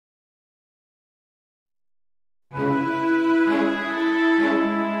And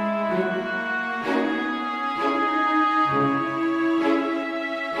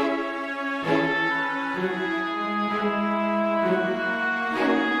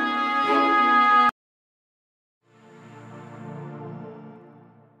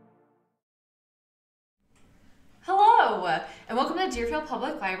welcome to Deerfield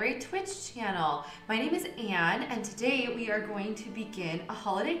Public Library Twitch channel. My name is Anne, and today we are going to begin a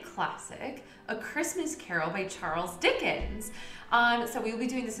holiday classic, A Christmas Carol by Charles Dickens. So we will be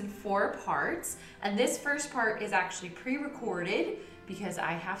doing this in 4 parts, and this first part is actually pre-recorded because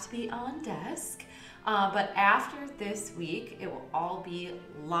I have to be on desk. But after this week, it will all be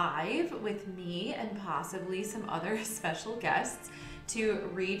live with me and possibly some other special guests to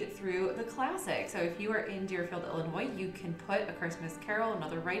read through the classic. So if you are in Deerfield, Illinois, you can put A Christmas Carol and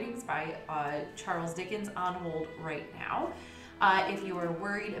Other Writings by Charles Dickens on hold right now. If you are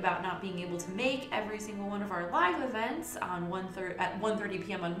worried about not being able to make every single one of our live events on at 1:30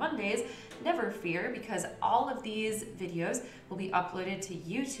 p.m. on Mondays, never fear, because all of these videos will be uploaded to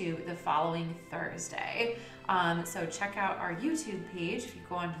YouTube the following Thursday. So check out our YouTube page. If you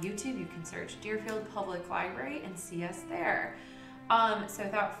go on YouTube, you can search Deerfield Public Library and see us there. So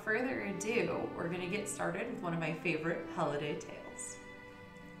without further ado, we're going to get started with one of my favorite holiday tales.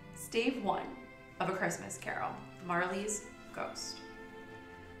 Stave 1 of A Christmas Carol, Marley's Ghost.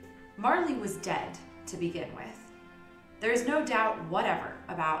 Marley was dead to begin with. There is no doubt whatever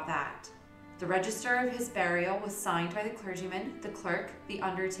about that. The register of his burial was signed by the clergyman, the clerk, the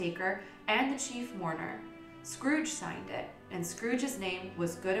undertaker, and the chief mourner. Scrooge signed it, and Scrooge's name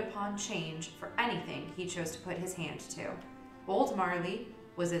was good upon change for anything he chose to put his hand to. Old Marley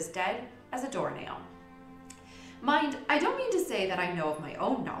was as dead as a doornail. Mind, I don't mean to say that I know of my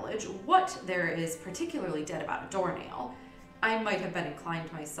own knowledge what there is particularly dead about a doornail. I might have been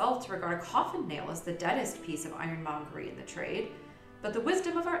inclined myself to regard a coffin nail as the deadest piece of ironmongery in the trade, but the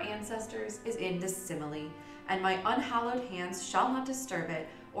wisdom of our ancestors is in this simile, and my unhallowed hands shall not disturb it,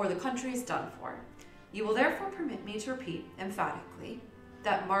 or the country's done for. You will therefore permit me to repeat emphatically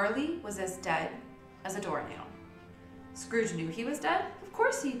that Marley was as dead as a doornail. Scrooge knew he was dead? Of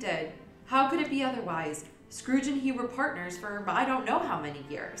course he did. How could it be otherwise? Scrooge and he were partners for I don't know how many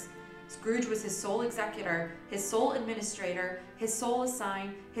years. Scrooge was his sole executor, his sole administrator, his sole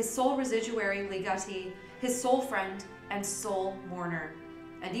assign, his sole residuary legatee, his sole friend, and sole mourner.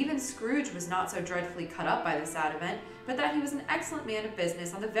 And even Scrooge was not so dreadfully cut up by the sad event, but that he was an excellent man of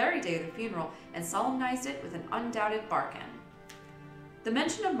business on the very day of the funeral, and solemnized it with an undoubted bargain. The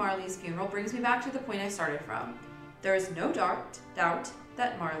mention of Marley's funeral brings me back to the point I started from. There is no doubt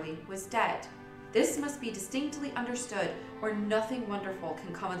that Marley was dead. This must be distinctly understood, or nothing wonderful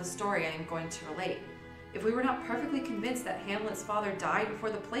can come of the story I am going to relate. If we were not perfectly convinced that Hamlet's father died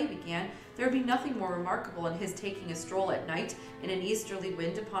before the play began, there would be nothing more remarkable in his taking a stroll at night in an easterly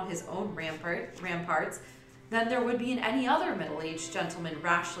wind upon his own ramparts than there would be in any other middle-aged gentleman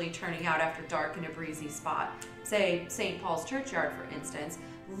rashly turning out after dark in a breezy spot, say St. Paul's churchyard for instance,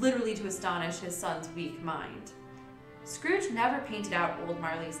 literally to astonish his son's weak mind. Scrooge never painted out old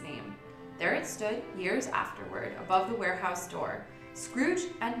Marley's name. There it stood, years afterward, above the warehouse door. Scrooge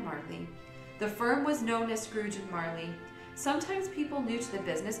and Marley. The firm was known as Scrooge and Marley. Sometimes people new to the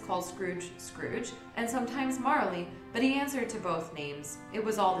business called Scrooge Scrooge, and sometimes Marley, but he answered to both names. It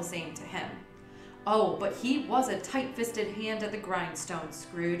was all the same to him. Oh, but he was a tight-fisted hand at the grindstone,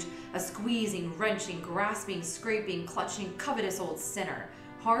 Scrooge, a squeezing, wrenching, grasping, scraping, clutching, covetous old sinner,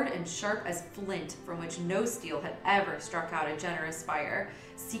 hard and sharp as flint, from which no steel had ever struck out a generous fire,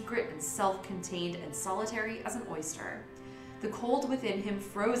 secret and self-contained and solitary as an oyster. The cold within him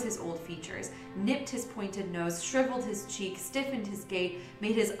froze his old features, nipped his pointed nose, shriveled his cheek, stiffened his gait,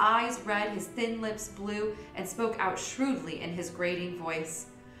 made his eyes red, his thin lips blue, and spoke out shrewdly in his grating voice.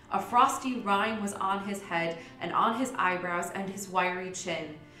 A frosty rime was on his head and on his eyebrows and his wiry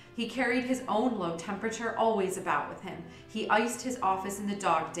chin. He carried his own low temperature always about with him. He iced his office in the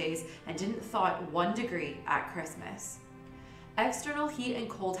dog days and didn't thaw it 1 degree at Christmas. External heat and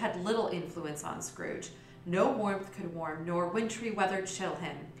cold had little influence on Scrooge. No warmth could warm, nor wintry weather chill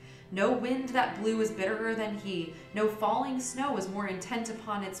him. No wind that blew was bitterer than he. No falling snow was more intent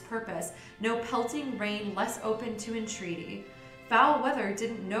upon its purpose. No pelting rain less open to entreaty. Foul weather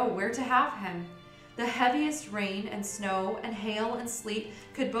didn't know where to have him. The heaviest rain and snow and hail and sleet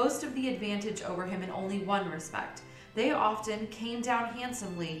could boast of the advantage over him in only one respect. They often came down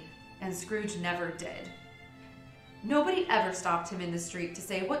handsomely, and Scrooge never did. Nobody ever stopped him in the street to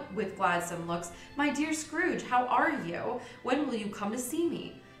say with gladsome looks, "My dear Scrooge, how are you? When will you come to see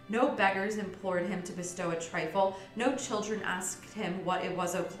me?" No beggars implored him to bestow a trifle. No children asked him what it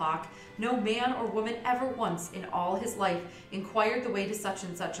was o'clock. No man or woman ever once in all his life inquired the way to such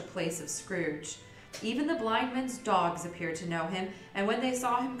and such a place of Scrooge. Even the blind men's dogs appeared to know him, and when they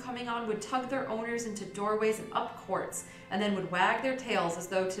saw him coming on would tug their owners into doorways and up courts, and then would wag their tails as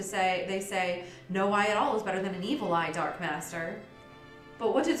though to say, "No eye at all is better than an evil eye, dark master."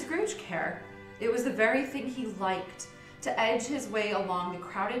 But what did Scrooge care? It was the very thing he liked. To edge his way along the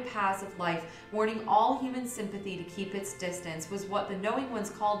crowded paths of life, warning all human sympathy to keep its distance, was what the knowing ones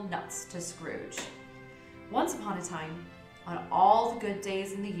called nuts to Scrooge. Once upon a time, on all the good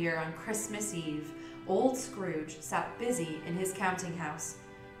days in the year, on Christmas Eve, old Scrooge sat busy in his counting house.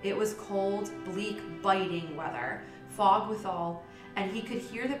 It was cold, bleak, biting weather, fog withal, and he could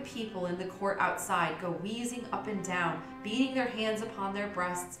hear the people in the court outside go wheezing up and down, beating their hands upon their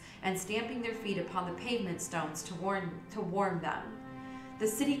breasts and stamping their feet upon the pavement stones to warm them. The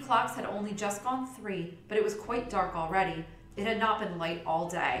city clocks had only just gone 3, but it was quite dark already. It had not been light all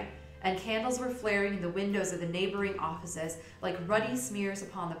day, and candles were flaring in the windows of the neighboring offices like ruddy smears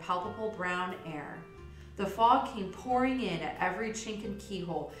upon the palpable brown air. The fog came pouring in at every chink and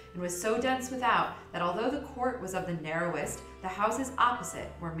keyhole, and was so dense without that although the court was of the narrowest, the houses opposite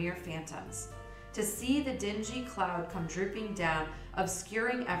were mere phantoms. To see the dingy cloud come drooping down,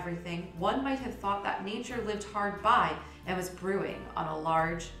 obscuring everything, one might have thought that nature lived hard by and was brewing on a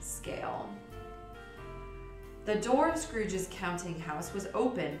large scale. The door of Scrooge's counting house was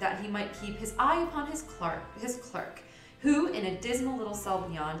open that he might keep his eye upon his clerk, who, in a dismal little cell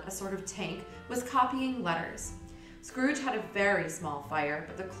beyond, a sort of tank, was copying letters. Scrooge had a very small fire,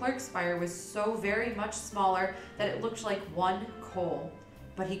 but the clerk's fire was so very much smaller that it looked like one coal.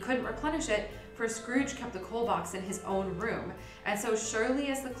 But he couldn't replenish it, for Scrooge kept the coal box in his own room, and so surely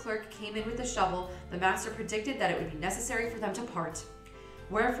as the clerk came in with the shovel, the master predicted that it would be necessary for them to part.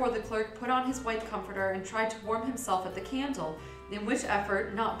 Wherefore the clerk put on his white comforter and tried to warm himself at the candle, in which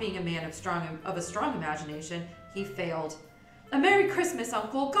effort, not being a man of a strong imagination, he failed. "A Merry Christmas,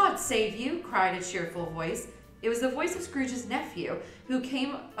 Uncle! God save you!" cried a cheerful voice. It was the voice of Scrooge's nephew, who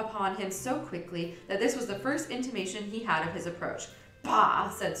came upon him so quickly that this was the first intimation he had of his approach. "Bah!"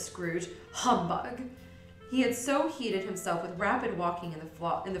 said Scrooge. "Humbug!" He had so heated himself with rapid walking in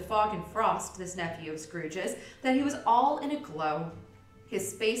the fog and frost, this nephew of Scrooge's, that he was all in a glow.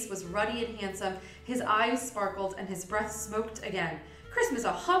 His face was ruddy and handsome, his eyes sparkled, and his breath smoked again. "Christmas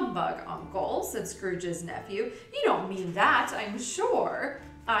a humbug, Uncle," said Scrooge's nephew. "You don't mean that, I'm sure."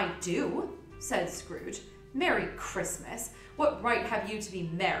 "I do," said Scrooge. "Merry Christmas! What right have you to be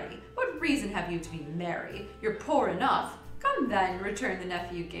merry? What reason have you to be merry? You're poor enough." "Come then," returned the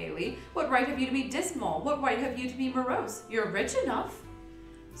nephew gaily. "What right have you to be dismal? What right have you to be morose? You're rich enough."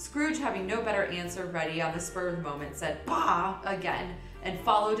 Scrooge, having no better answer ready on the spur of the moment, said "Bah!" again, and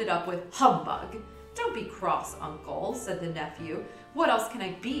followed it up with "Humbug." "Don't be cross, Uncle," said the nephew. "What else can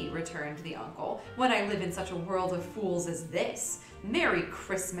I be," returned the uncle, "when I live in such a world of fools as this? Merry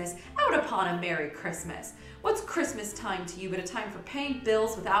Christmas! Out upon a Merry Christmas! What's Christmas time to you but a time for paying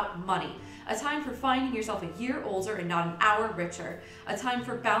bills without money? A time for finding yourself a year older and not an hour richer? A time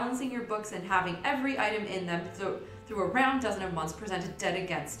for balancing your books and having every item in them through a round dozen of months presented dead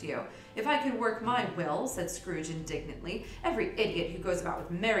against you? If I could work my will," said Scrooge indignantly, "every idiot who goes about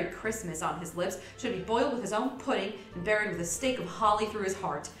with Merry Christmas on his lips should be boiled with his own pudding and buried with a stake of holly through his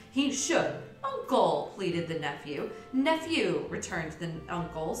heart. He should." "Uncle," pleaded the nephew. "Nephew," returned the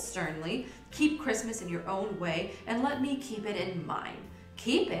uncle sternly, "keep Christmas in your own way and let me keep it in mine."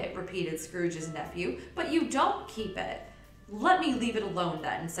 "Keep it?" repeated Scrooge's nephew. "But you don't keep it." "Let me leave it alone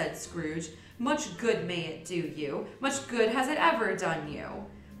then," said Scrooge. "Much good may it do you. Much good has it ever done you."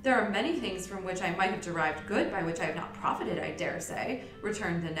 "There are many things from which I might have derived good by which I have not profited, I dare say,"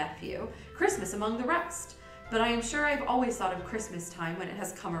 returned the nephew. "Christmas among the rest. But I am sure I have always thought of Christmas time when it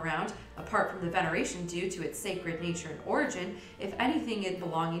has come around, apart from the veneration due to its sacred nature and origin, if anything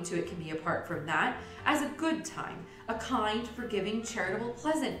belonging to it can be apart from that, as a good time, a kind, forgiving, charitable,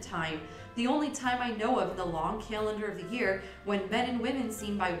 pleasant time, the only time I know of in the long calendar of the year when men and women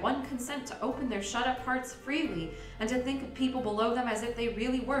seem by one consent to open their shut-up hearts freely, and to think of people below them as if they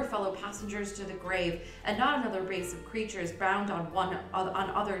really were fellow passengers to the grave, and not another race of creatures bound on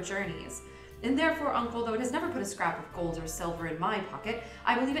other journeys. And therefore, Uncle, though it has never put a scrap of gold or silver in my pocket,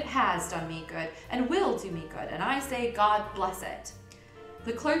 I believe it has done me good, and will do me good, and I say God bless it."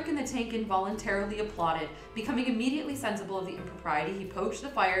 The clerk in the tank involuntarily applauded. Becoming immediately sensible of the impropriety, he poked the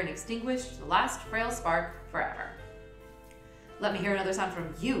fire and extinguished the last frail spark forever. "Let me hear another sound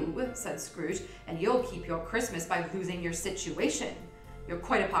from you," said Scrooge, "and you'll keep your Christmas by losing your situation. You're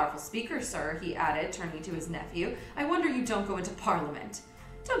quite a powerful speaker, sir," he added, turning to his nephew. "I wonder you don't go into Parliament."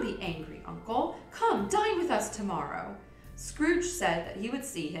 "Don't be angry, Uncle. Come, dine with us tomorrow." Scrooge said that he would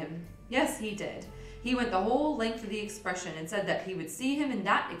see him. Yes, he did. He went the whole length of the expression and said that he would see him in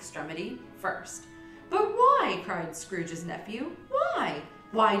that extremity first. "But why?" cried Scrooge's nephew. "Why?"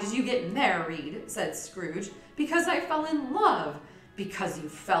 "Why did you get married?" said Scrooge. "Because I fell in love." "Because you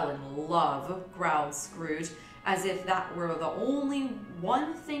fell in love," growled Scrooge, as if that were the only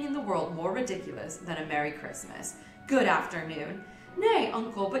one thing in the world more ridiculous than a Merry Christmas. "Good afternoon." "Nay,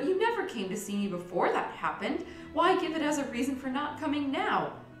 Uncle, but you never came to see me before that happened. Why give it as a reason for not coming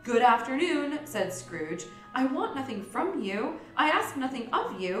now?" "Good afternoon," said Scrooge. "I want nothing from you. I ask nothing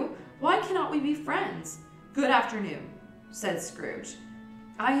of you. Why cannot we be friends?" "Good afternoon," said Scrooge.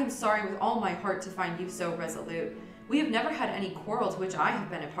 "I am sorry with all my heart to find you so resolute. We have never had any quarrel to which I have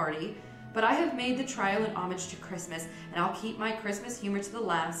been a party, but I have made the trial in homage to Christmas, and I'll keep my Christmas humor to the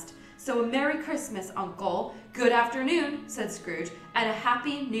last. So a Merry Christmas, Uncle." "Good afternoon," said Scrooge, "and a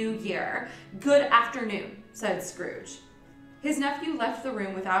Happy New Year." "Good afternoon," said Scrooge. His nephew left the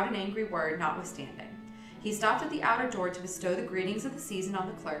room without an angry word, notwithstanding. He stopped at the outer door to bestow the greetings of the season on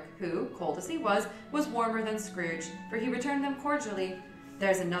the clerk, who, cold as he was warmer than Scrooge, for he returned them cordially.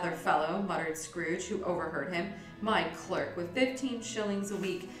 "There's another fellow," muttered Scrooge, who overheard him. "My clerk, with 15 shillings a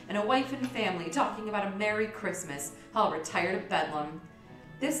week and a wife and family, talking about a Merry Christmas. I'll retire to Bedlam."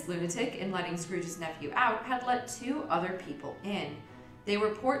 This lunatic, in letting Scrooge's nephew out, had let 2 other people in. They were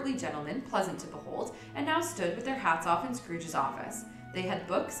portly gentlemen, pleasant to behold, and now stood with their hats off in Scrooge's office. They had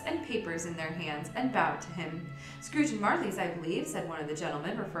books and papers in their hands and bowed to him. "Scrooge and Marley's, I believe," said one of the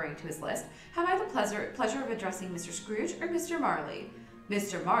gentlemen, referring to his list. "Have I the pleasure of addressing Mr. Scrooge or Mr. Marley?"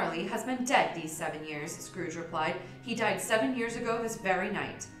 "Mr. Marley has been dead these 7 years," Scrooge replied. "He died 7 years ago this very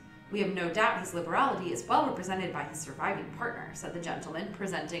night." "We have no doubt his liberality is well represented by his surviving partner," said the gentleman,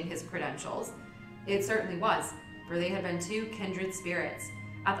 presenting his credentials. It certainly was, for they had been 2 kindred spirits.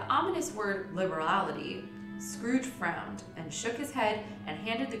 At the ominous word liberality, Scrooge frowned and shook his head and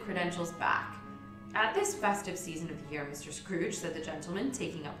handed the credentials back. "At this festive season of the year, Mr. Scrooge," said the gentleman,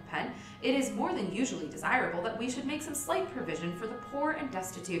 taking up a pen, "it is more than usually desirable that we should make some slight provision for the poor and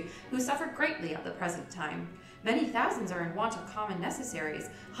destitute who suffer greatly at the present time. Many thousands are in want of common necessaries.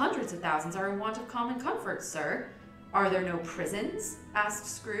 Hundreds of thousands are in want of common comforts, sir." "Are there no prisons?" asked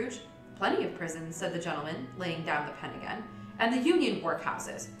Scrooge. "Plenty of prisons," said the gentleman, laying down the pen again. "And the union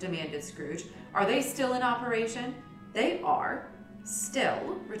workhouses?" demanded Scrooge. "Are they still in operation?" "They are."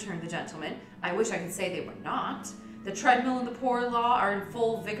 "Still?" returned the gentleman. "I wish I could say they were not." "The treadmill and the poor law are in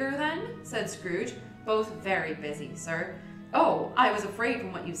full vigor, then?" said Scrooge. "Both very busy, sir." "Oh, I was afraid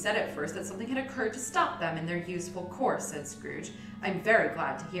from what you said at first that something had occurred to stop them in their useful course," said Scrooge. "I'm very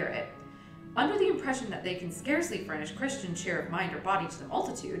glad to hear it." "Under the impression that they can scarcely furnish Christian cheer of mind or body to the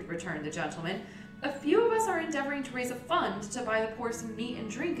multitude," returned the gentleman, "a few of us are endeavoring to raise a fund to buy the poor some meat and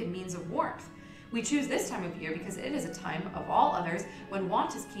drink and means of warmth. We choose this time of year because it is a time of all others when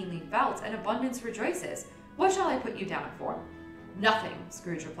want is keenly felt and abundance rejoices. What shall I put you down for?" "Nothing,"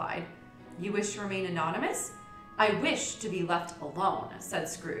 Scrooge replied. "You wish to remain anonymous?" "I wish to be left alone," said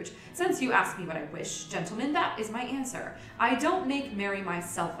Scrooge. "Since you ask me what I wish, gentlemen, that is my answer. I don't make merry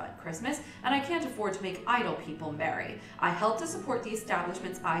myself at Christmas, and I can't afford to make idle people merry. I help to support the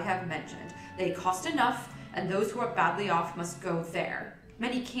establishments I have mentioned. They cost enough, and those who are badly off must go there.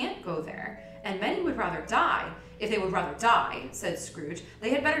 Many can't go there, and many would rather die. If they would rather die," said Scrooge, "they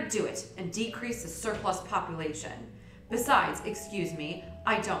had better do it and decrease the surplus population. Besides, excuse me,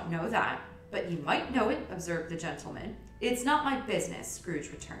 I don't know that. But you might know it," observed the gentleman. "It's not my business," Scrooge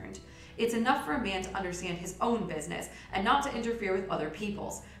returned. "It's enough for a man to understand his own business and not to interfere with other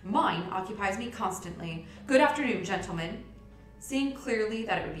people's. Mine occupies me constantly. Good afternoon, gentlemen." Seeing clearly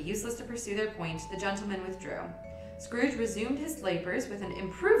that it would be useless to pursue their point, the gentleman withdrew. Scrooge resumed his labors with an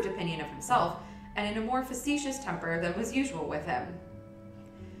improved opinion of himself and in a more facetious temper than was usual with him.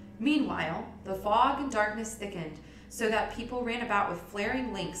 Meanwhile, the fog and darkness thickened, so that people ran about with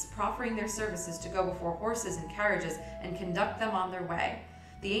flaring links, proffering their services to go before horses and carriages and conduct them on their way.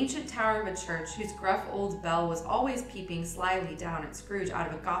 The ancient tower of a church, whose gruff old bell was always peeping slyly down at Scrooge out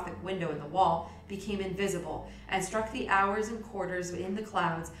of a Gothic window in the wall, became invisible, and struck the hours and quarters in the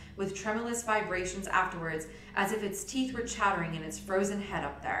clouds with tremulous vibrations afterwards, as if its teeth were chattering in its frozen head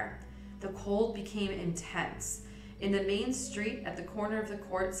up there. The cold became intense. In the main street, at the corner of the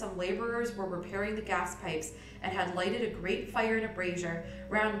court, some laborers were repairing the gas pipes and had lighted a great fire in a brazier,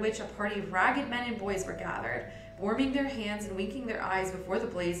 round which a party of ragged men and boys were gathered, warming their hands and winking their eyes before the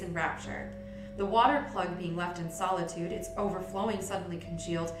blaze in rapture. The water plug being left in solitude, its overflowing suddenly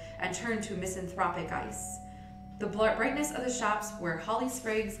congealed and turned to misanthropic ice. The brightness of the shops were holly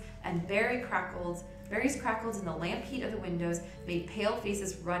sprigs and berry crackles Berries crackled in the lamp heat of the windows, made pale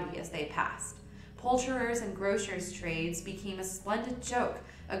faces ruddy as they passed. Poulterers' and grocers' trades became a splendid joke,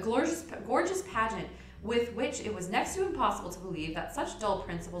 a gorgeous pageant with which it was next to impossible to believe that such dull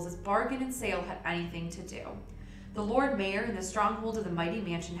principles as bargain and sale had anything to do. The Lord Mayor in the stronghold of the mighty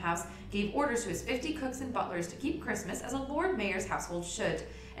mansion house gave orders to his 50 cooks and butlers to keep Christmas as a Lord Mayor's household should,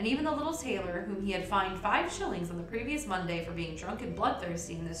 and even the little tailor, whom he had fined 5 shillings on the previous Monday for being drunk and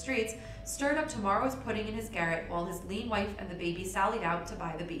bloodthirsty in the streets, stirred up tomorrow's pudding in his garret while his lean wife and the baby sallied out to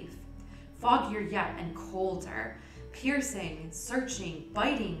buy the beef. Foggier yet and colder, piercing, searching,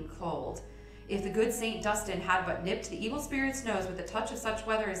 biting cold. If the good St. Dustin had but nipped the evil spirit's nose with a touch of such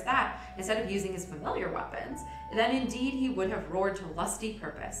weather as that, instead of using his familiar weapons, then indeed he would have roared to lusty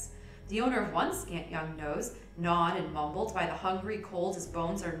purpose. The owner of one scant young nose, gnawed and mumbled by the hungry cold as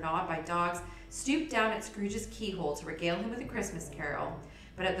bones are gnawed by dogs, stooped down at Scrooge's keyhole to regale him with a Christmas carol.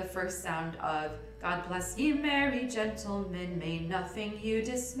 But at the first sound of "God bless ye merry gentlemen, may nothing you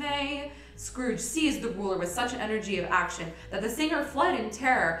dismay," Scrooge seized the ruler with such an energy of action that the singer fled in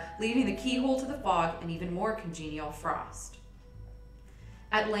terror, leaving the keyhole to the fog and even more congenial frost.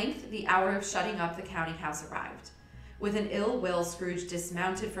 At length, the hour of shutting up the counting house arrived. With an ill will, Scrooge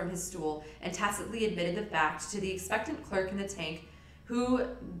dismounted from his stool and tacitly admitted the fact to the expectant clerk in the tank, who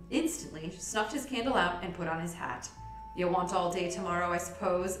instantly snuffed his candle out and put on his hat. "You'll want all day tomorrow, I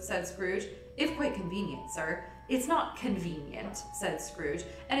suppose," said Scrooge. "If quite convenient, sir." "It's not convenient," said Scrooge,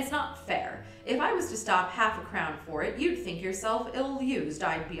 "and it's not fair. If I was to stop half a crown for it, you'd think yourself ill-used,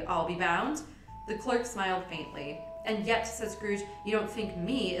 I'll be bound." The clerk smiled faintly. "And yet," said Scrooge, "you don't think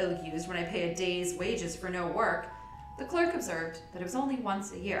me ill-used when I pay a day's wages for no work." The clerk observed that it was only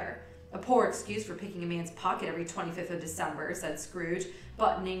once a year. "A poor excuse for picking a man's pocket every 25th of December," said Scrooge,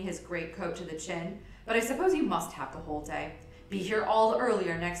 buttoning his greatcoat to the chin. "But I suppose you must have the whole day. Be here all the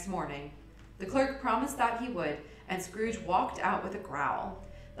earlier next morning." The clerk promised that he would, and Scrooge walked out with a growl.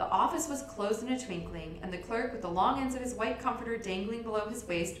 The office was closed in a twinkling, and the clerk, with the long ends of his white comforter dangling below his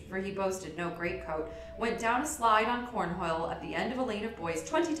waist, for he boasted no greatcoat, went down a slide on Cornhill at the end of a lane of boys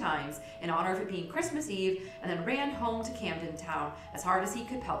 20 times, in honor of it being Christmas Eve, and then ran home to Camden Town, as hard as he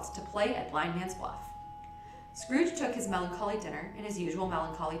could pelt, to play at Blind Man's Bluff. Scrooge took his melancholy dinner in his usual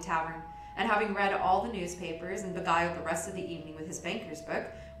melancholy tavern, and having read all the newspapers and beguiled the rest of the evening with his banker's book,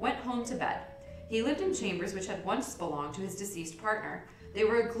 went home to bed. He lived in chambers which had once belonged to his deceased partner. They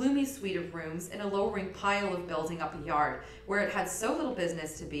were a gloomy suite of rooms in a lowering pile of building up a yard, where it had so little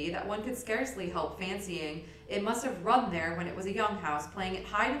business to be that one could scarcely help fancying it must have run there when it was a young house, playing at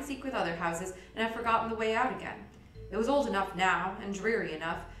hide-and-seek with other houses, and had forgotten the way out again. It was old enough now, and dreary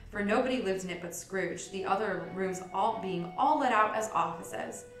enough, for nobody lived in it but Scrooge, the other rooms being all let out as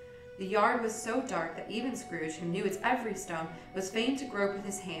offices. The yard was so dark that even Scrooge, who knew its every stone, was fain to grope with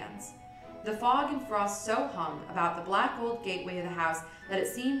his hands. The fog and frost so hung about the black old gateway of the house that it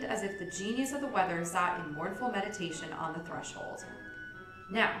seemed as if the genius of the weather sat in mournful meditation on the threshold.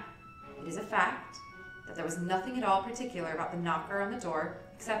 Now, it is a fact that there was nothing at all particular about the knocker on the door,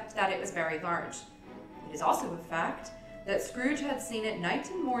 except that it was very large. It is also a fact that Scrooge had seen it night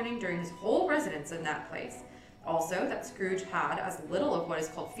and morning during his whole residence in that place. Also, that Scrooge had as little of what is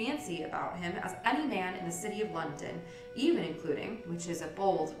called fancy about him as any man in the city of London, even including, which is a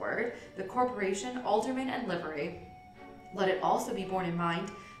bold word, the corporation, alderman, and livery. Let it also be borne in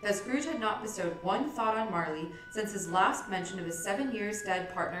mind that Scrooge had not bestowed one thought on Marley since his last mention of his 7 years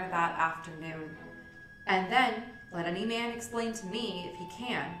dead partner that afternoon. And then, let any man explain to me, if he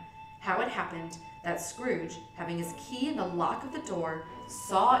can, how it happened that Scrooge, having his key in the lock of the door,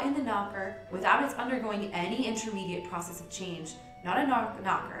 saw in the knocker, without its undergoing any intermediate process of change, not a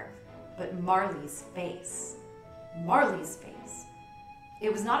knocker, but Marley's face. Marley's face.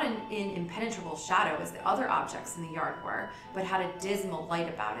 It was not in impenetrable shadow as the other objects in the yard were, but had a dismal light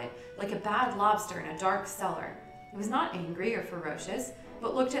about it, like a bad lobster in a dark cellar. It was not angry or ferocious,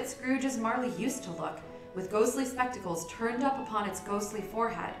 but looked at Scrooge as Marley used to look, with ghostly spectacles turned up upon its ghostly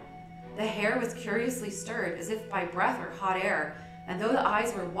forehead. The hair was curiously stirred, as if by breath or hot air, and though the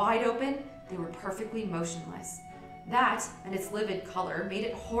eyes were wide open, they were perfectly motionless. That, and its livid color, made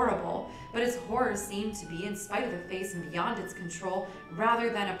it horrible, but its horror seemed to be, in spite of the face and beyond its control, rather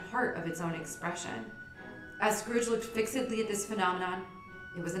than a part of its own expression. As Scrooge looked fixedly at this phenomenon,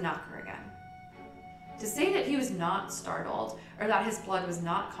 it was a knocker again. To say that he was not startled, or that his blood was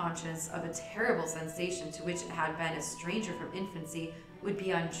not conscious of a terrible sensation to which it had been a stranger from infancy, would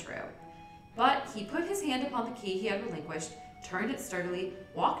be untrue. But he put his hand upon the key he had relinquished, turned it sturdily,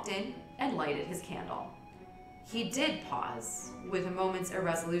 walked in, and lighted his candle. He did pause, with a moment's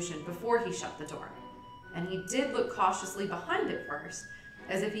irresolution, before he shut the door, and he did look cautiously behind it first,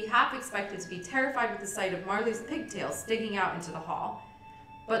 as if he half expected to be terrified with the sight of Marley's pigtails sticking out into the hall.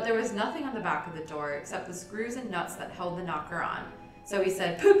 But there was nothing on the back of the door except the screws and nuts that held the knocker on, so he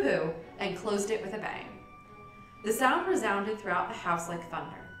said "pooh-pooh" and closed it with a bang. The sound resounded throughout the house like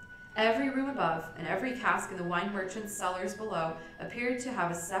thunder. Every room above and every cask in the wine merchant's cellars below appeared to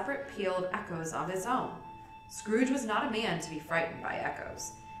have a separate peal of echoes of its own. Scrooge was not a man to be frightened by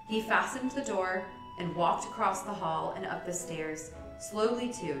echoes. He fastened the door and walked across the hall and up the stairs,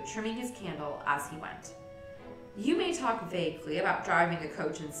 slowly too, trimming his candle as he went. You may talk vaguely about driving a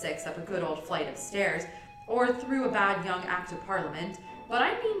coach and six up a good old flight of stairs, or through a bad young Act of Parliament, but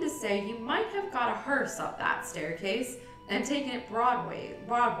I mean to say you might have got a hearse up that staircase and taken it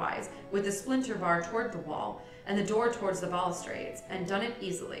broadwise with the splinter bar toward the wall and the door towards the balustrades, and done it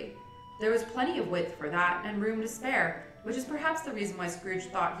easily. There was plenty of width for that and room to spare, which is perhaps the reason why Scrooge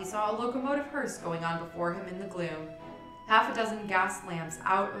thought he saw a locomotive hearse going on before him in the gloom. Half a dozen gas lamps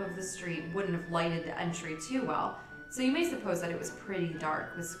out of the street wouldn't have lighted the entry too well, so you may suppose that it was pretty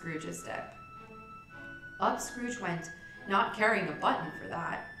dark with Scrooge's dip. Up Scrooge went, not carrying a button for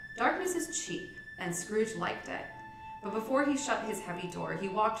that. Darkness is cheap, and Scrooge liked it. But before he shut his heavy door, he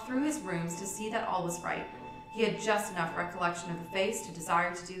walked through his rooms to see that all was right. He had just enough recollection of the face to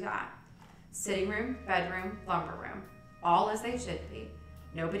desire to do that. Sitting room, bedroom, lumber room, all as they should be.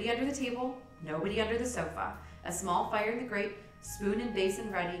 Nobody under the table, nobody under the sofa. A small fire in the grate, spoon and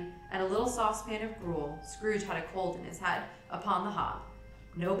basin ready, and a little saucepan of gruel, Scrooge had a cold in his head, upon the hob.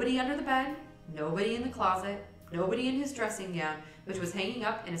 Nobody under the bed, nobody in the closet, nobody in his dressing gown, which was hanging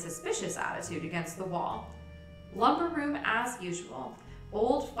up in a suspicious attitude against the wall. Lumber room as usual.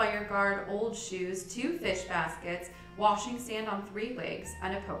 Old fire guard, old shoes, 2 fish baskets, washing stand on 3 legs,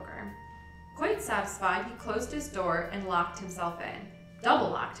 and a poker. Quite satisfied, he closed his door and locked himself in.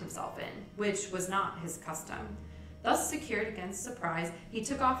 Double-locked himself in, which was not his custom. Thus secured against surprise, he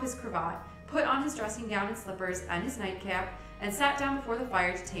took off his cravat, put on his dressing gown and slippers and his nightcap, and sat down before the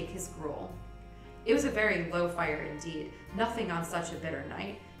fire to take his gruel. It was a very low fire indeed, nothing on such a bitter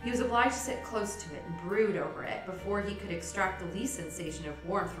night. He was obliged to sit close to it and brood over it before he could extract the least sensation of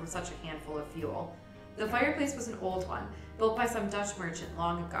warmth from such a handful of fuel. The fireplace was an old one, built by some Dutch merchant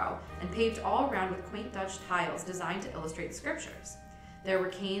long ago, and paved all around with quaint Dutch tiles designed to illustrate the scriptures. There were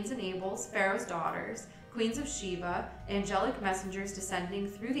Cain's and Abel's, Pharaoh's daughters, queens of Sheba, angelic messengers descending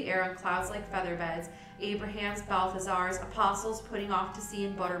through the air on clouds like feather beds, Abraham's, Balthazar's, apostles putting off to sea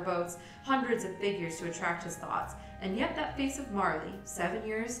in butter boats, hundreds of figures to attract his thoughts, and yet that face of Marley, 7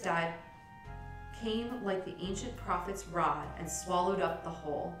 years dead, came like the ancient prophet's rod and swallowed up the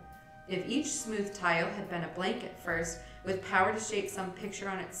whole. If each smooth tile had been a blank at first, with power to shape some picture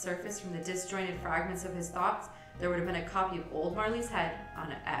on its surface from the disjointed fragments of his thoughts, there would have been a copy of old Marley's head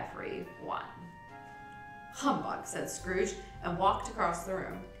on every one. Humbug, said Scrooge, and walked across the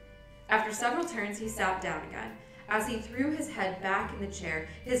room. After several turns, he sat down again. As he threw his head back in the chair,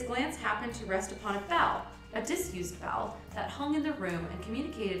 his glance happened to rest upon a bell, a disused bell, that hung in the room and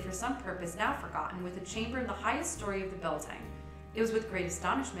communicated for some purpose now forgotten with a chamber in the highest story of the building. It was with great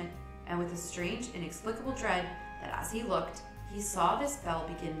astonishment, and with a strange, inexplicable dread, that as he looked, he saw this bell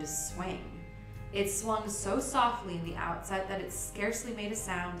begin to swing. It swung so softly in the outset that it scarcely made a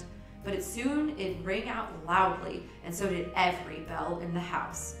sound, but it rang out loudly, and so did every bell in the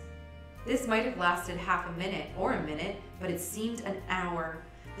house. This might have lasted half a minute or a minute, but it seemed an hour.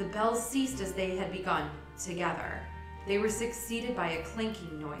 The bells ceased as they had begun, together. They were succeeded by a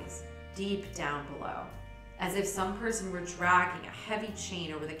clinking noise, deep down below, as if some person were dragging a heavy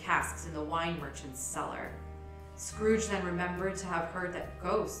chain over the casks in the wine merchant's cellar. Scrooge then remembered to have heard that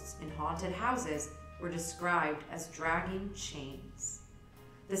ghosts in haunted houses were described as dragging chains.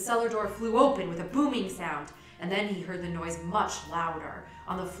 The cellar door flew open with a booming sound, and then he heard the noise much louder,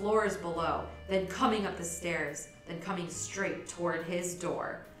 on the floors below, then coming up the stairs, then coming straight toward his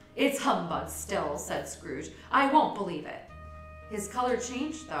door. It's humbug still, said Scrooge. I won't believe it. His color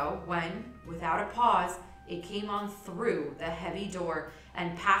changed, though, when, without a pause, it came on through the heavy door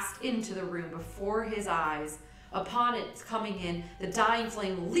and passed into the room before his eyes. Upon its coming in, the dying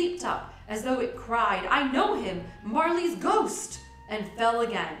flame leaped up as though it cried, I know him, Marley's ghost, and fell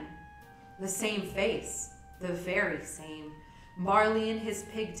again. The same face, the very same. Marley in his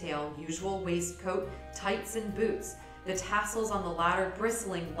pigtail, usual waistcoat, tights, and boots, the tassels on the latter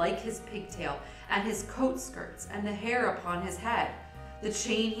bristling like his pigtail, and his coat skirts, and the hair upon his head. The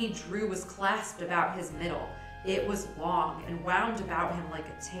chain he drew was clasped about his middle. It was long and wound about him like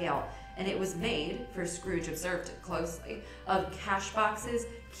a tail, and it was made, for Scrooge observed it closely, of cash boxes,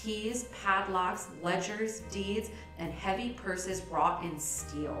 keys, padlocks, ledgers, deeds, and heavy purses wrought in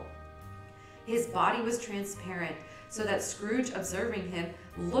steel. His body was transparent, so that Scrooge, observing him,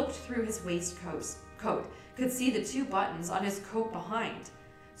 looked through his waistcoat, could see the 2 buttons on his coat behind.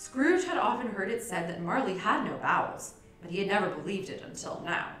 Scrooge had often heard it said that Marley had no bowels, but he had never believed it until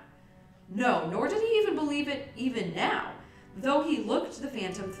now. No, nor did he even believe it even now. Though he looked the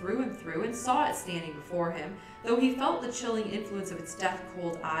phantom through and through and saw it standing before him, though he felt the chilling influence of its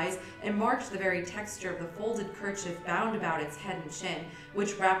death-cold eyes and marked the very texture of the folded kerchief bound about its head and chin,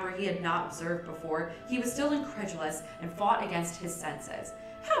 which wrapper he had not observed before, he was still incredulous and fought against his senses.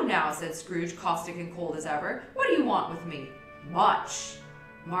 "How now," said Scrooge, caustic and cold as ever. "What do you want with me?" "Much."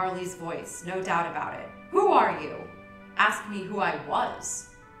 Marley's voice, no doubt about it. "Who are you?" "Ask me who I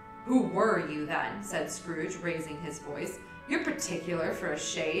was." "Who were you then?" said Scrooge, raising his voice. "You're particular for a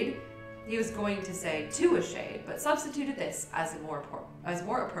shade." He was going to say to a shade, but substituted this as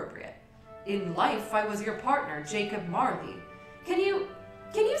more appropriate. "In life, I was your partner, Jacob Marley." Can you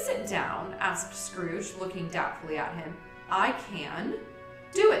sit down?" asked Scrooge, looking doubtfully at him. "I can."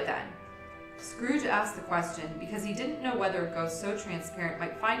 "Do it then." Scrooge asked the question because he didn't know whether a ghost so transparent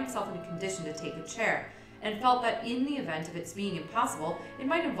might find himself in a condition to take a chair, and felt that in the event of its being impossible, it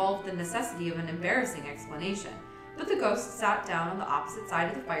might involve the necessity of an embarrassing explanation. But the ghost sat down on the opposite side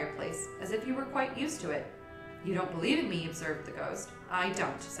of the fireplace, as if he were quite used to it. "You don't believe in me," observed the ghost. "I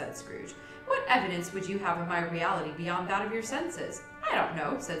don't," said Scrooge. "What evidence would you have of my reality beyond that of your senses?" "I don't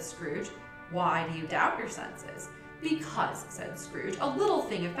know," said Scrooge. "Why do you doubt your senses?" "Because," said Scrooge, "a little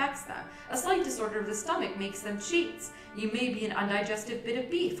thing affects them. A slight disorder of the stomach makes them cheats. You may be an undigested bit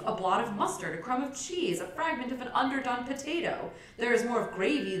of beef, a blot of mustard, a crumb of cheese, a fragment of an underdone potato. There is more of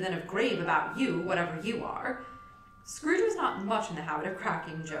gravy than of grave about you, whatever you are." Scrooge was not much in the habit of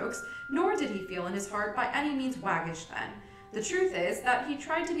cracking jokes, nor did he feel in his heart by any means waggish then. The truth is that he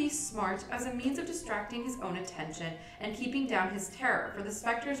tried to be smart as a means of distracting his own attention and keeping down his terror, for the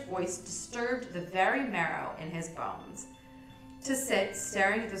spectre's voice disturbed the very marrow in his bones. To sit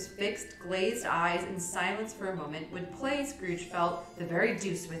staring at those fixed, glazed eyes in silence for a moment would play, Scrooge felt, the very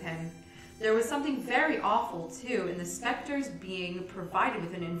deuce with him. There was something very awful, too, in the spectre's being provided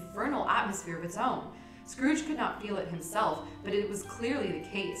with an infernal atmosphere of its own. Scrooge could not feel it himself, but it was clearly the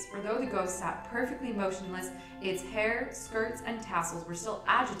case, for though the ghost sat perfectly motionless, its hair, skirts, and tassels were still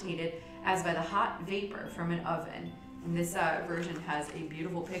agitated as by the hot vapor from an oven. And this version has a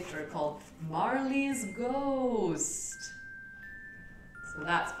beautiful picture called Marley's Ghost. So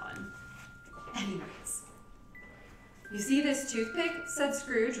that's fun. Anyways. "You see this toothpick?" said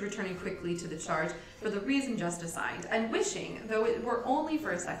Scrooge, returning quickly to the charge for the reason just assigned, and wishing, though it were only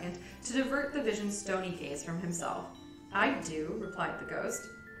for a second, to divert the vision's stony gaze from himself. "I do," replied the ghost.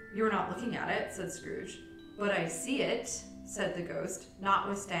 "You are not looking at it," said Scrooge. "But I see it," said the ghost,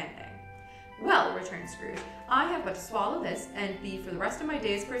 notwithstanding. "Well," returned Scrooge, "I have but to swallow this, and be for the rest of my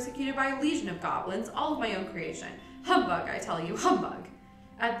days persecuted by a legion of goblins, all of my own creation. Humbug, I tell you, humbug!"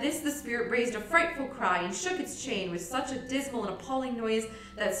 At this the spirit raised a frightful cry and shook its chain with such a dismal and appalling noise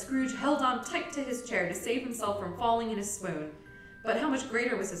that Scrooge held on tight to his chair to save himself from falling in a swoon. But how much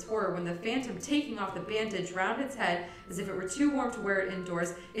greater was his horror when the phantom, taking off the bandage round its head as if it were too warm to wear it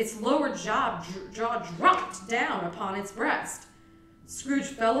indoors, its lower jaw dropped down upon its breast. Scrooge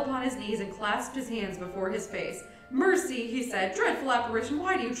fell upon his knees and clasped his hands before his face. "Mercy," he said, "dreadful apparition,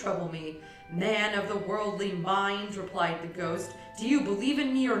 why do you trouble me?" "Man of the worldly mind," replied the ghost, "do you believe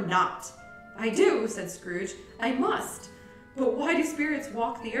in me or not?" "I do," said Scrooge. "I must. But why do spirits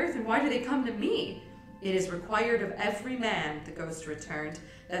walk the earth, and why do they come to me?" "It is required of every man," the ghost returned,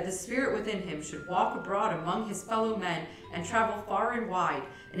 "that the spirit within him should walk abroad among his fellow men and travel far and wide,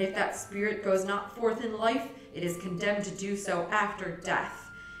 and if that spirit goes not forth in life, it is condemned to do so after death.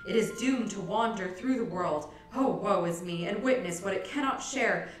 It is doomed to wander through the world, oh, woe is me, and witness what it cannot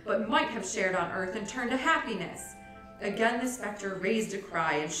share, but might have shared on earth and turn to happiness." Again the spectre raised a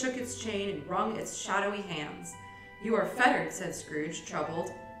cry and shook its chain and wrung its shadowy hands. "You are fettered," said Scrooge,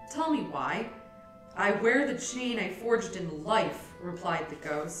 troubled. "Tell me why." "I wear the chain I forged in life," replied the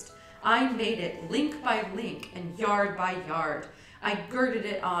ghost. "I made it link by link and yard by yard. I girded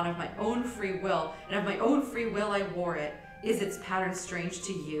it on of my own free will, and of my own free will I wore it. Is its pattern strange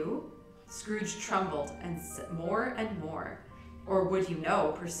to you?" Scrooge trembled, and more and more. "Or would you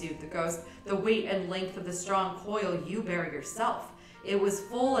know," pursued the ghost, "the weight and length of the strong coil you bear yourself? It was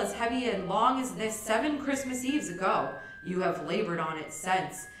full as heavy and long as this 7 Christmas Eves ago. You have labored on it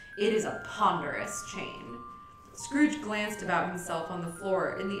since. It is a ponderous chain." Scrooge glanced about himself on the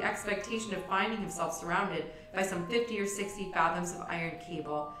floor in the expectation of finding himself surrounded by some 50 or 60 fathoms of iron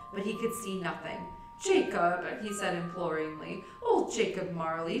cable, but he could see nothing. "Jacob," he said imploringly, "old Jacob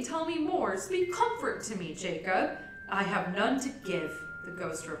Marley, tell me more. Speak comfort to me, Jacob." "I have none to give," the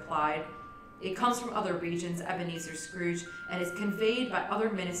ghost replied. It comes from other regions, Ebeneezer Scrooge, and is conveyed by other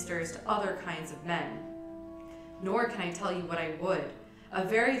ministers to other kinds of men. Nor can I tell you what I would. A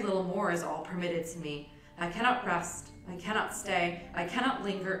very little more is all permitted to me. I cannot rest, I cannot stay, I cannot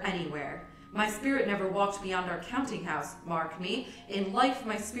linger anywhere. My spirit never walked beyond our counting house, mark me. In life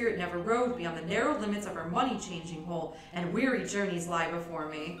my spirit never rode beyond the narrow limits of our money-changing hole, and weary journeys lie before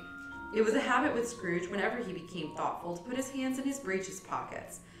me. It was a habit with Scrooge, whenever he became thoughtful, to put his hands in his breeches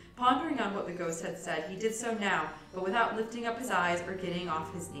pockets. Pondering on what the ghost had said, he did so now, but without lifting up his eyes or getting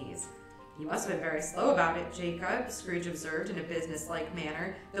off his knees. "You must have been very slow about it, Jacob," Scrooge observed in a business-like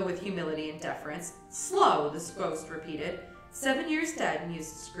manner, though with humility and deference. "Slow," the ghost repeated. 7 years dead,"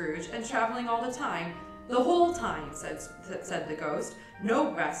 mused Scrooge, "and traveling all the time." "The whole time," said the ghost.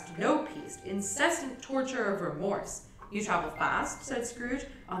 "No rest, no peace, incessant torture of remorse." "You travel fast," said Scrooge.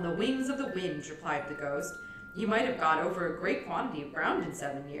 "On the wings of the wind," replied the ghost. "You might have got over a great quantity of ground in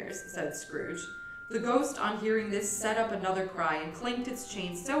 7 years," said Scrooge. The ghost, on hearing this, set up another cry and clinked its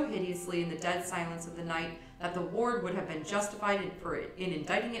chain so hideously in the dead silence of the night that the ward would have been justified in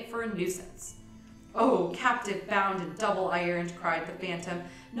indicting it for a nuisance. "Oh, captive bound and double-ironed," cried the phantom,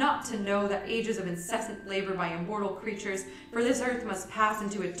 "not to know that ages of incessant labor by immortal creatures, for this earth must pass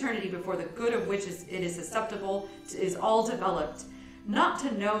into eternity before the good of which it is susceptible is all developed. Not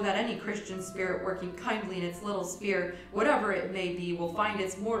to know that any Christian spirit working kindly in its little sphere, whatever it may be, will find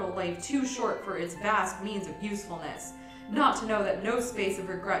its mortal life too short for its vast means of usefulness. Not to know that no space of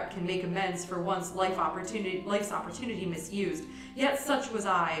regret can make amends for one's life's opportunity misused. Yet such was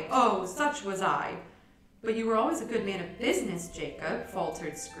I, oh, such was I." "But you were always a good man of business, Jacob,"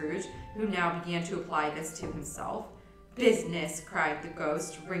 faltered Scrooge, who now began to apply this to himself. "Business," cried the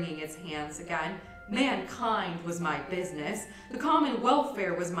ghost, wringing its hands again. "Mankind was my business. The common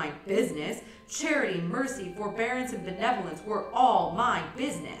welfare was my business. Charity, mercy, forbearance, and benevolence were all my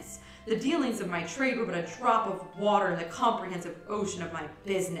business. The dealings of my trade were but a drop of water in the comprehensive ocean of my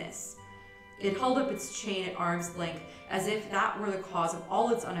business." It held up its chain at arm's length, as if that were the cause of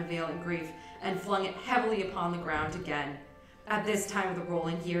all its unavailing grief, and flung it heavily upon the ground again. "At this time of the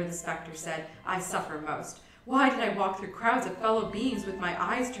rolling year," the spectre said, "I suffer most. Why did I walk through crowds of fellow beings with my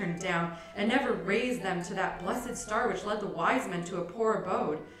eyes turned down, and never raise them to that blessed star which led the wise men to a poor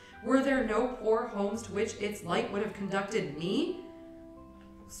abode? Were there no poor homes to which its light would have conducted me?"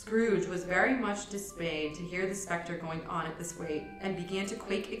 Scrooge was very much dismayed to hear the spectre going on at this rate, and began to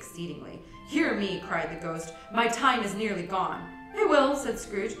quake exceedingly. "Hear me," cried the ghost. "My time is nearly gone." "I will," said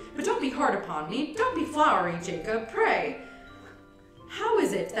Scrooge, "but don't be hard upon me. Don't be flowery, Jacob, pray. How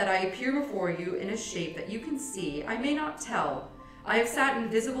is it that I appear before you in a shape that you can see? I may not tell. I have sat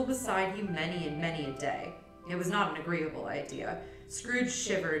invisible beside you many and many a day." It was not an agreeable idea. Scrooge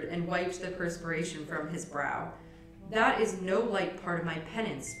shivered and wiped the perspiration from his brow. "That is no light part of my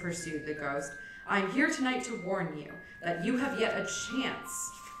penance," pursued the ghost. "I am here tonight to warn you that you have yet a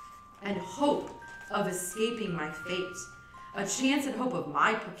chance and hope of escaping my fate. A chance and hope of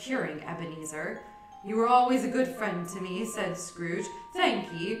my procuring, Ebeneezer." "You were always a good friend to me," said Scrooge.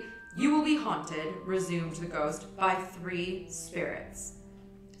 "Thank ye. You will be haunted," resumed the ghost, "by 3 spirits."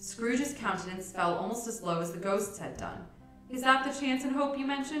 Scrooge's countenance fell almost as low as the ghost's had done. "Is that the chance and hope you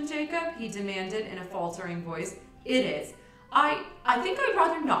mentioned, Jacob?" he demanded in a faltering voice. "It is." I think I'd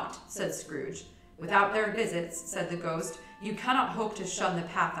rather not," said Scrooge. "Without their visits," said the ghost, "you cannot hope to shun the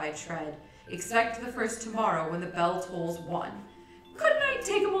path I tread. Expect the first tomorrow when the bell tolls 1. "Couldn't I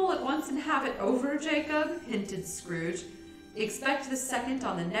take 'em all at once and have it over, Jacob?" hinted Scrooge. "Expect the second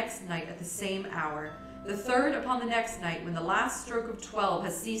on the next night at the same hour. The third upon the next night when the last stroke of 12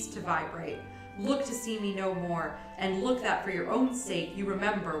 has ceased to vibrate. Look to see me no more, and look that for your own sake you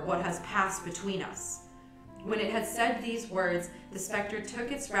remember what has passed between us." When it had said these words, the spectre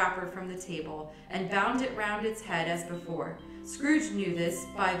took its wrapper from the table and bound it round its head as before. Scrooge knew this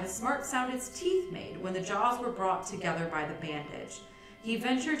by the smart sound its teeth made when the jaws were brought together by the bandage. He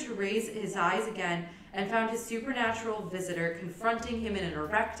ventured to raise his eyes again and found his supernatural visitor confronting him in an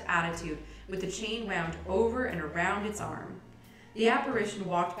erect attitude with the chain wound over and around its arm. The apparition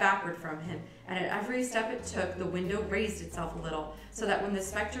walked backward from him, and at every step it took, the window raised itself a little, so that when the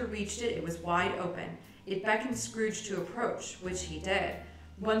spectre reached it, it was wide open. It beckoned Scrooge to approach, which he did.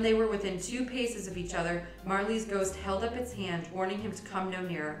 When they were within 2 paces of each other, Marley's ghost held up its hand, warning him to come no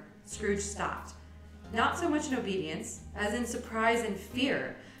nearer. Scrooge stopped. Not so much in obedience, as in surprise and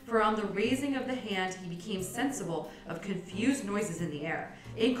fear, for on the raising of the hand he became sensible of confused noises in the air,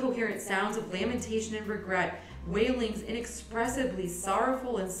 incoherent sounds of lamentation and regret, wailings inexpressibly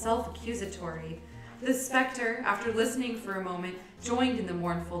sorrowful and self-accusatory. The spectre, after listening for a moment, joined in the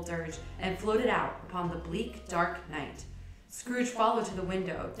mournful dirge and floated out upon the bleak, dark night. Scrooge followed to the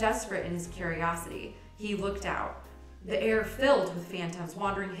window, desperate in his curiosity. He looked out. The air filled with phantoms,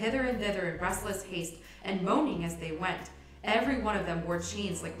 wandering hither and thither in restless haste and moaning as they went. Every one of them wore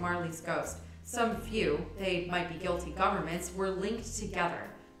chains like Marley's ghost. Some few, they might be guilty governments, were linked together.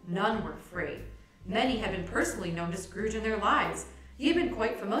 None were free. Many had been personally known to Scrooge in their lives. He had been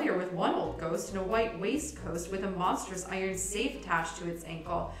quite familiar with one old ghost in a white waistcoat with a monstrous iron safe attached to its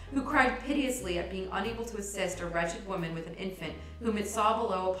ankle, who cried piteously at being unable to assist a wretched woman with an infant whom it saw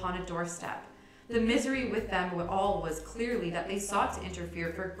below upon a doorstep. The misery with them all was clearly that they sought to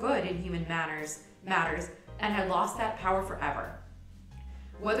interfere for good in human matters, and had lost that power forever.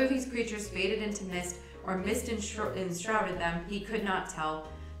 Whether these creatures faded into mist or mist enshrouded them, he could not tell,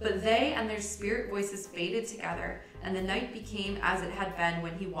 but they and their spirit voices faded together, and the night became as it had been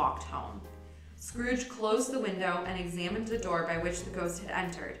when he walked home. Scrooge closed the window and examined the door by which the ghost had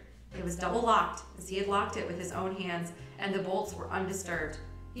entered. It was double locked, as he had locked it with his own hands, and the bolts were undisturbed.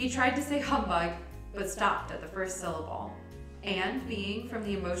 He tried to say humbug, but stopped at the first syllable. And, being from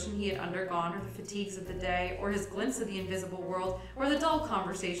the emotion he had undergone, or the fatigues of the day, or his glimpse of the invisible world, or the dull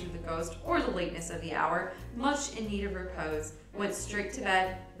conversation of the ghost, or the lateness of the hour, much in need of repose, went straight to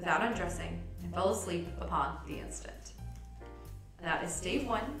bed without undressing, and fell asleep upon the instant. That is Stave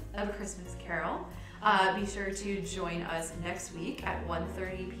 1 of A Christmas Carol. Be sure to join us next week at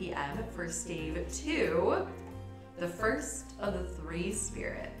 1:30 p.m. for Stave 2, the first of the three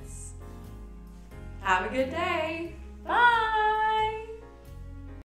spirits. Have a good day! Bye!